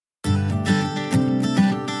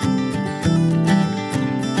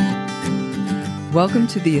Welcome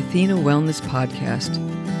to the Athena Wellness Podcast,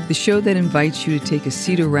 the show that invites you to take a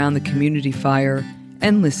seat around the community fire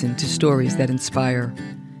and listen to stories that inspire.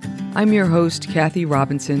 I'm your host, Kathy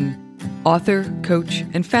Robinson, author, coach,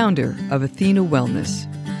 and founder of Athena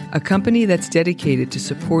Wellness, a company that's dedicated to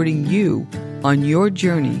supporting you on your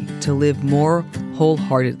journey to live more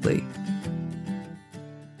wholeheartedly.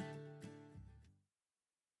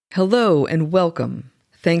 Hello and welcome.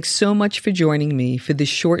 Thanks so much for joining me for this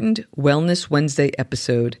shortened Wellness Wednesday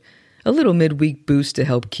episode, a little midweek boost to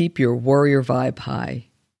help keep your warrior vibe high.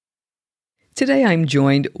 Today I'm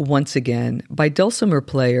joined once again by dulcimer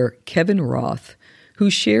player Kevin Roth,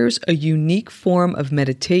 who shares a unique form of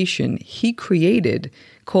meditation he created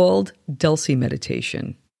called Dulci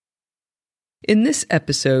Meditation. In this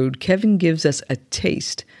episode, Kevin gives us a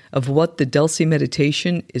taste of what the Dulci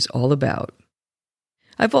Meditation is all about.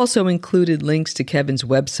 I've also included links to Kevin's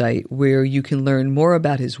website where you can learn more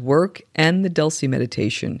about his work and the Dulci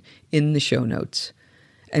Meditation in the show notes.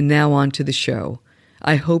 And now on to the show.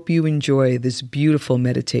 I hope you enjoy this beautiful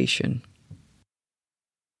meditation.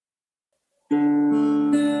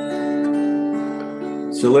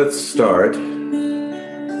 So let's start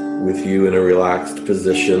with you in a relaxed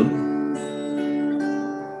position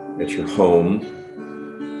at your home.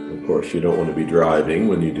 Of course, you don't want to be driving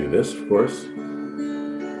when you do this, of course.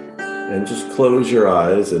 And just close your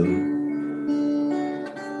eyes, and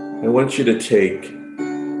I want you to take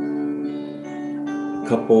a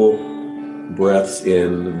couple breaths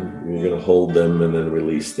in. You're going to hold them and then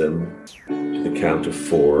release them to the count of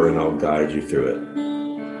 4, and I'll guide you through it.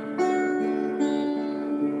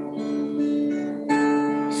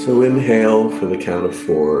 So inhale for the count of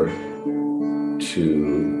 4,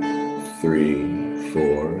 2, 3,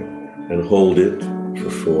 4, and hold it for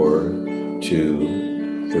 4, 2,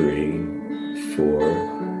 3, 4,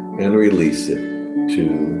 and release it.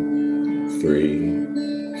 2, 3,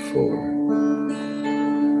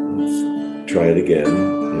 4. Let's try it again.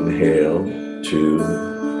 Inhale. 2,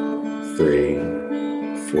 3,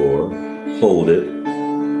 4. Hold it.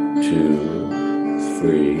 2,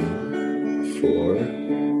 3, 4,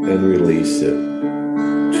 and release it.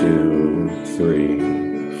 2, 3,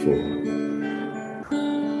 4.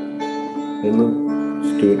 And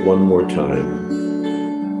let's do it one more time.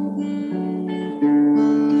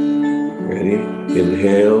 Ready?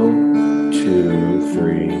 Inhale, 2,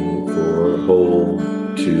 3, 4, hold,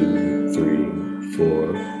 2, 3,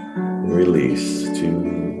 4, and release,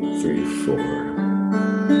 2, 3, 4.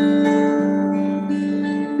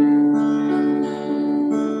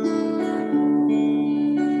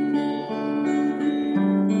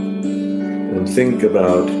 And think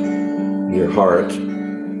about your heart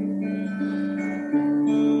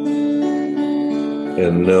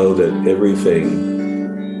and know that everything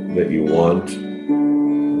that you want,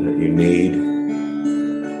 that you need,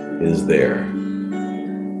 is there.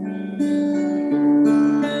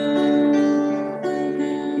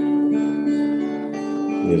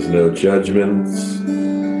 There's no judgments.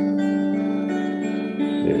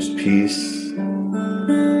 There's peace.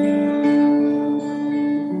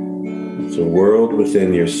 It's a world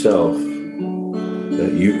within yourself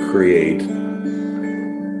that you create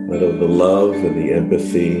out of the love and the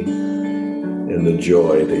empathy and the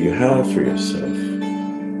joy that you have for yourself. And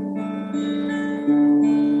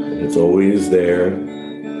it's always there,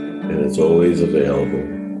 and it's always available.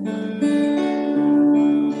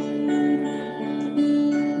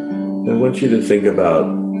 I want you to think about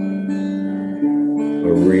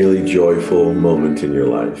a really joyful moment in your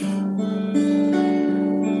life.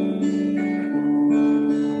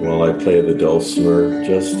 While I play the dulcimer,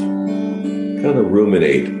 just kind of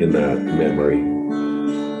ruminate in that memory.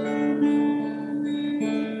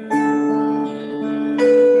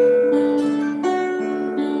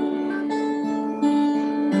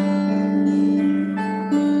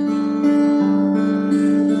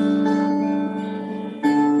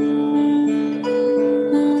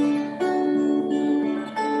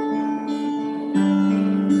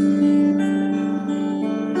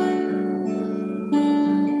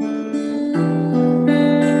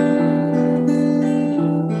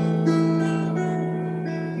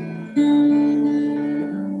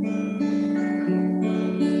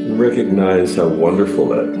 Recognize how wonderful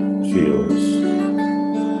that feels.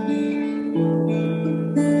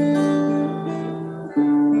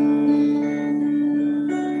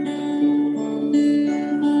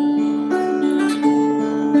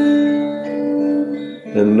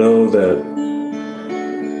 And know that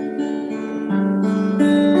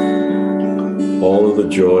all of the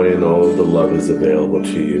joy and all of the love is available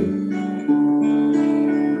to you.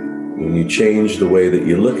 When you change the way that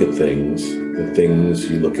you look at things, the things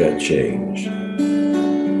you look at change.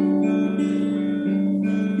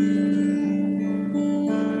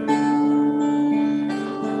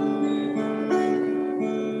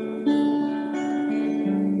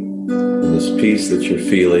 this peace that you're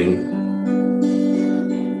feeling,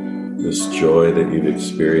 this joy that you've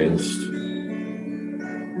experienced,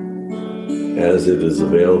 as it is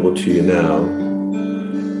available to you now,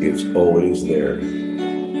 it's always there.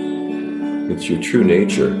 It's your true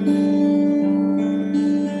nature.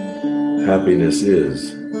 Happiness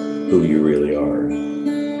is who you really are.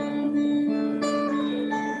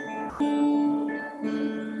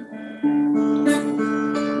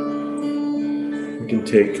 You can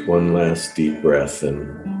take one last deep breath and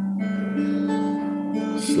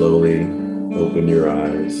slowly open your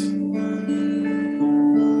eyes.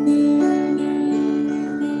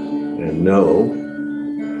 And know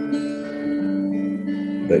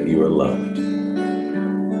that you are loved.